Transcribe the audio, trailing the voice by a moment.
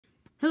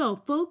Hello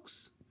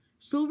folks,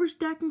 Silver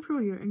Stacking Pro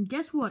here, and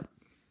guess what?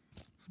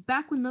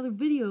 Back with another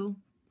video,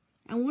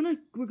 and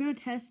we're gonna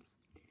test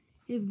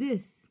if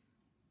this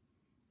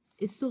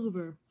is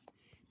silver.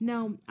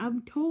 Now,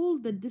 I'm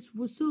told that this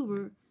was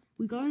silver.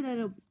 We got it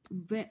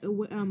at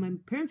my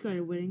parents got it at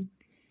a wedding,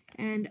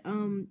 and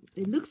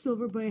it looks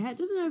silver, but it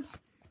doesn't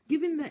have.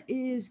 Given that it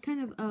is kind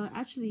of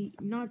actually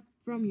not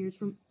from here, it's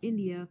from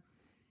India.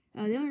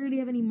 They don't really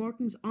have any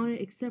markings on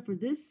it except for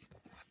this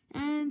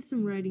and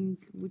some writing,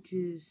 which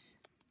is.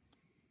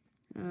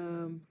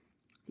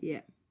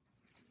 Yeah.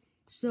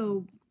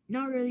 So,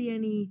 not really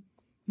any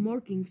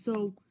marking.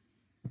 So,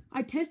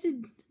 I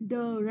tested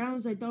the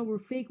rounds I thought were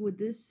fake with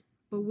this,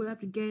 but we'll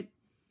have to get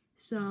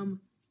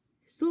some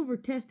silver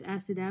test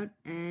acid out,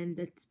 and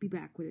let's be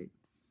back with it.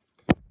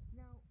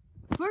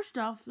 Now, first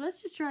off,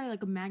 let's just try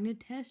like a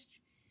magnet test.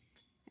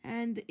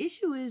 And the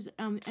issue is,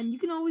 and you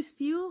can always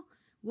feel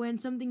when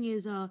something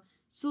is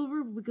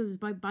silver because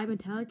it's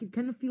bimetallic. It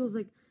kind of feels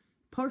like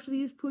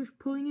partially is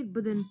pulling it,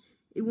 but then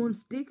it won't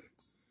stick.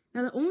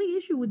 Now the only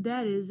issue with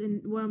that is,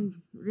 and what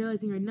I'm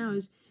realizing right now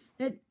is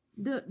that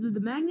the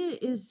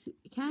magnet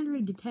can't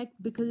really detect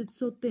because it's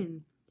so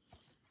thin.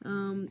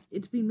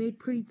 It's been made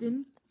pretty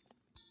thin.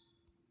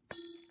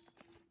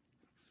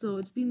 So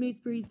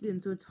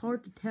it's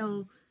hard to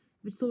tell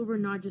if it's silver or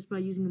not just by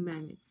using a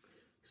magnet.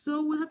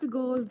 So we'll have to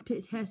go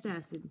to test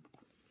acid.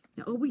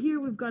 Now over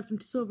here we've got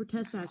some silver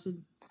test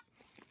acid.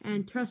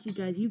 And trust you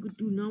guys, you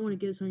do not want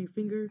to get this on your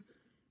finger.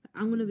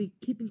 I'm going to be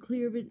keeping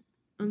clear of it.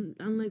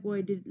 Unlike what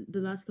I did the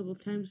last couple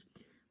of times.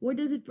 What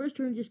does it first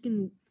turns your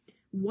skin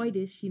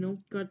whitish,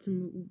 got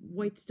some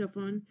white stuff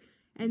on.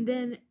 And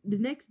then the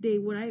next day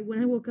when I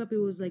woke up, it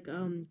was like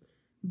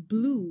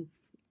blue.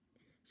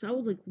 So I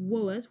was like,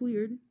 whoa, that's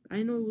weird.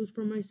 I know it was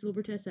from my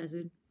silver test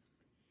acid.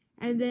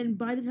 And then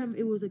by the time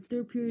it was like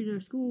third period in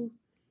our school,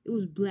 it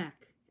was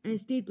black. And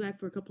it stayed black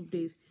for a couple of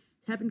days.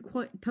 It's happened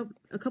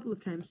a couple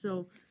of times.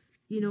 So,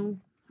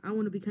 I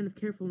want to be kind of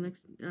careful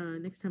next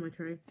time I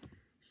try.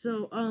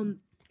 So,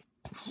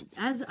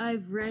 as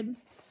I've read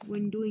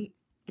when doing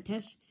a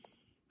test,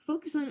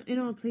 focus on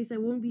a place that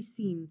won't be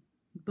seen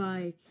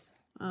by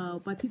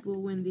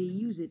people when they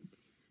use it.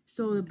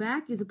 So the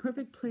back is a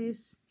perfect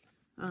place.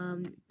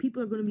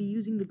 People are going to be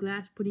using the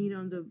glass, putting it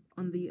on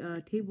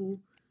the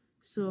table.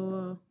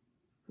 So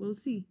we'll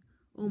see.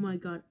 Oh my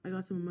God, I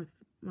got some on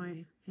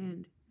my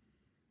hand.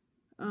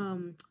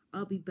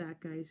 I'll be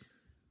back, guys.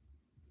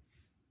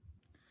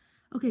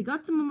 Okay,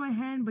 got some on my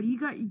hand, but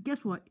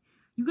guess what?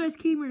 You guys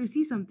came here to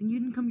see something. You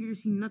didn't come here to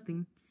see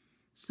nothing.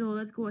 So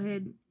let's go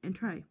ahead and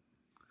try.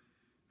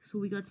 So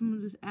we got some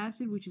of this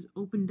acid, which is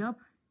opened up.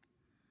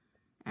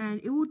 And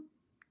it would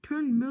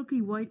turn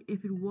milky white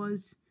if it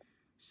was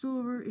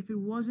silver. If it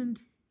wasn't,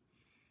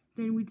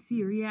 then we'd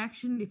see a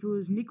reaction. If it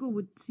was nickel,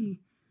 we'd see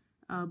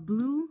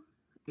blue.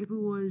 If it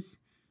was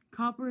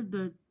copper,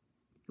 it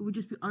would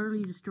just be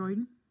utterly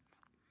destroyed.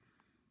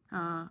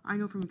 I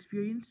know from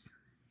experience.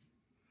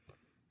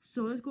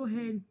 So let's go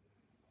ahead and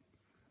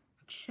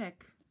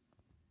check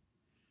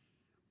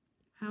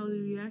how the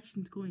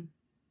reaction's going.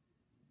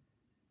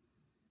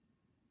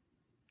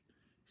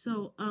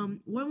 So,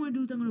 what I'm going to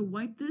do is I'm going to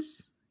wipe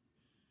this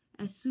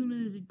as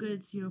soon as it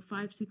gets,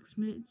 5-6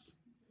 minutes,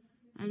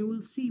 and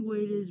we'll see what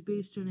it is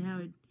based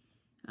on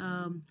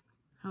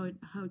how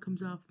it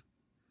comes off.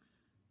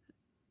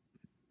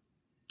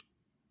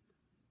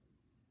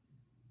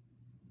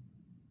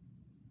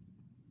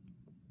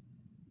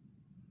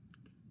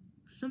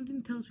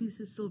 Something tells me this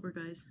is silver,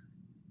 guys.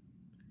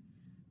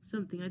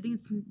 Something. I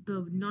think it's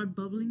the not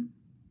bubbling.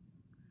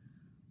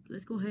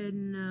 Let's go ahead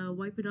and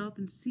wipe it off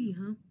and see,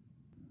 huh?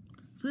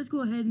 So let's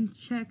go ahead and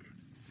check.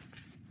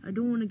 I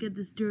don't want to get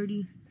this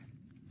dirty.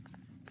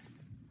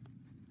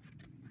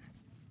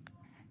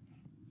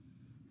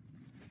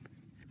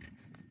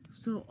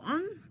 So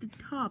on the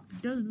top,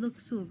 it does look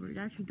silver. It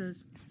actually does.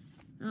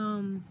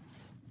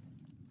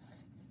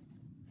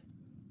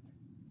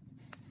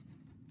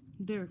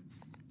 There.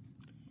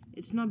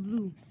 It's not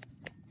blue.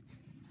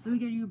 Let me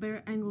get you a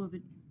better angle of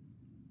it.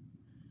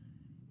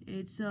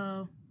 It's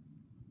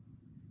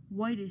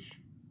whitish.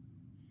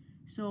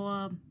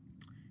 So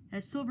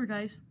that's silver,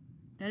 guys.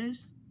 That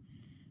is.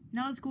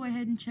 Now let's go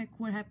ahead and check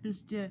what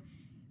happens to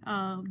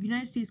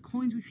United States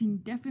coins, which we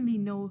definitely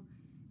know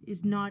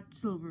is not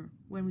silver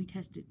when we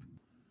test it.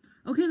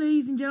 Okay,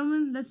 ladies and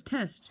gentlemen, let's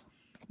test.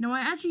 Now I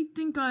actually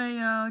think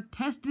I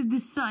tested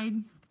this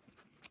side.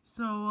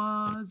 So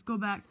let's go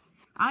back.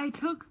 I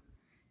took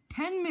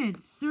 10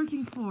 minutes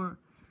searching for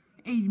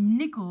a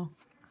nickel.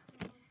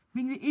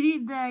 Being the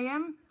idiot that I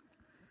am,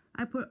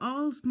 I put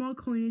all small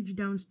coinage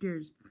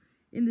downstairs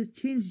in this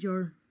change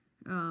jar.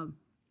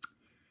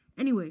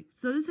 Anyway,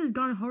 so this has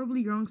gone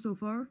horribly wrong so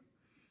far.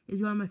 It's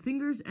got on my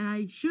fingers, and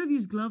I should have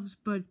used gloves,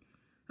 but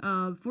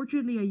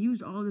fortunately I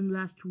used all of them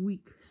last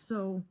week.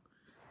 So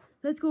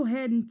let's go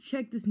ahead and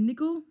check this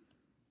nickel.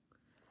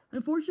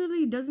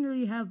 Unfortunately, it doesn't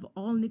really have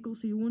all nickel,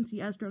 so you won't see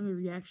as strong a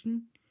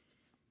reaction.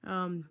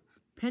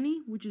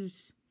 Penny, which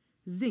is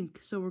zinc,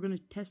 so we're gonna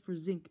test for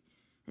zinc.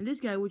 And this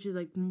guy, which is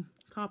like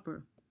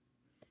copper,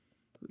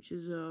 which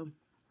is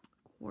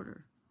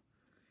quarter.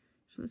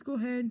 So let's go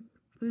ahead,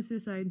 put this to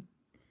the side,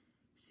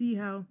 see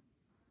how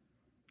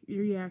it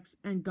reacts,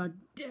 and god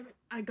damn it,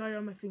 I got it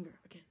on my finger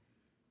again.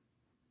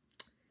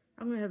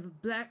 I'm gonna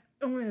have black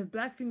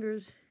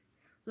fingers,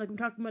 like I'm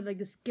talking about, like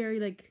the scary,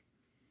 like,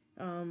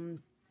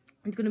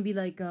 it's gonna be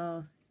like,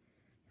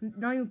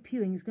 not even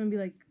peeling, it's gonna be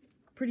like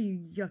pretty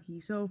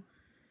yucky. So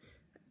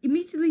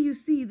immediately you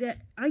see that,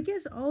 I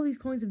guess all these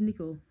coins have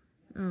nickel,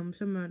 some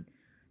amount,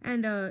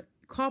 and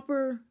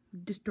copper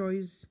gets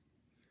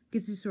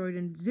destroyed,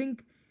 and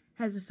zinc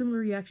has a similar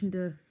reaction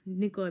to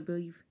nickel, I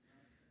believe.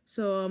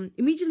 So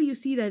immediately you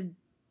see that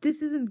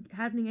this isn't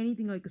happening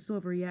anything like a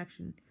silver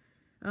reaction.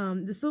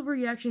 The silver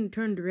reaction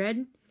turned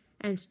red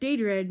and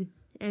stayed red,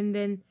 and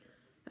then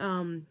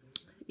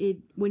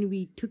when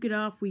we took it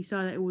off, we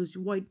saw that it was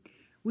white,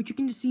 which you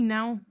can just see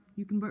now.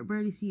 You can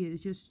barely see it.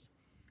 It's just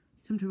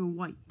some type of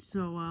white.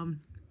 So I'm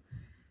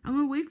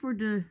gonna wait for it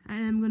to,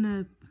 and I'm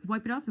gonna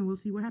wipe it off, and we'll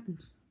see what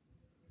happens.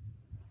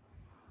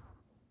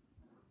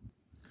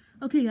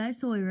 Okay, guys.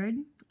 So I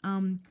read.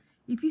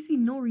 If you see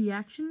no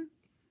reaction,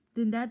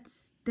 then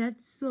that's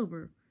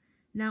silver.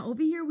 Now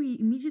over here we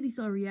immediately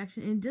saw a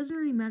reaction, and it doesn't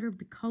really matter if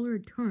the color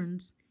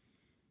turns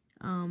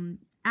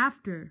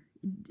after.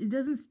 It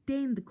doesn't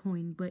stain the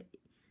coin, but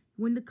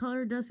when the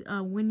color does,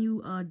 when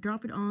you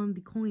drop it on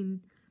the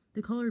coin,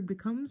 the color it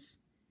becomes.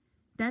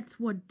 That's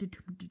what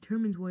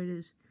determines what it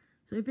is.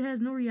 So if it has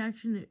no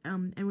reaction,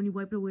 and when you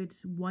wipe it away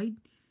it's white,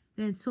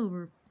 then it's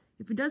silver.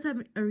 If it does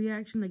have a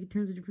reaction, like it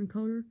turns a different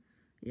color,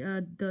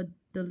 the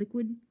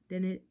liquid,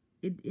 then it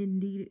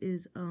indeed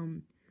is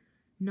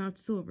not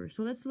silver.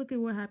 So let's look at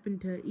what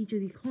happened to each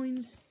of these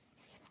coins.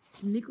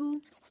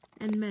 Nickel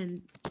and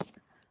men.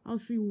 I'll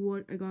show you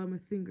what I got on my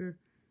finger.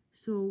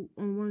 So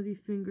on one of these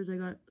fingers I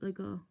got like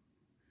a,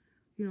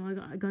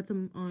 I got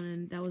some on,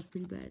 and that was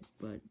pretty bad.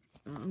 But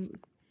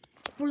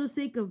for the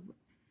sake of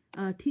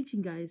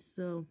teaching, guys,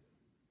 so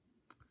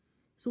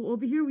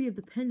over here we have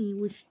the penny,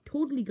 which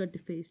totally got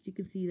defaced. You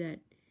can see that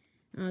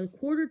the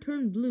quarter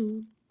turned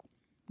blue,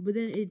 but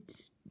then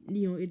it's,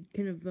 it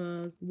kind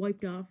of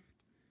wiped off.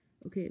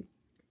 Okay,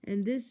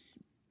 and this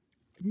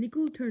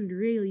nickel turned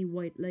really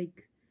white,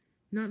 like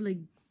not like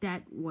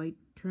that white,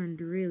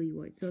 turned really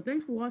white. So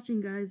thanks for watching,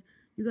 guys.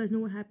 You guys know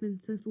what happened.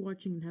 Thanks for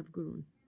watching, and have a good one.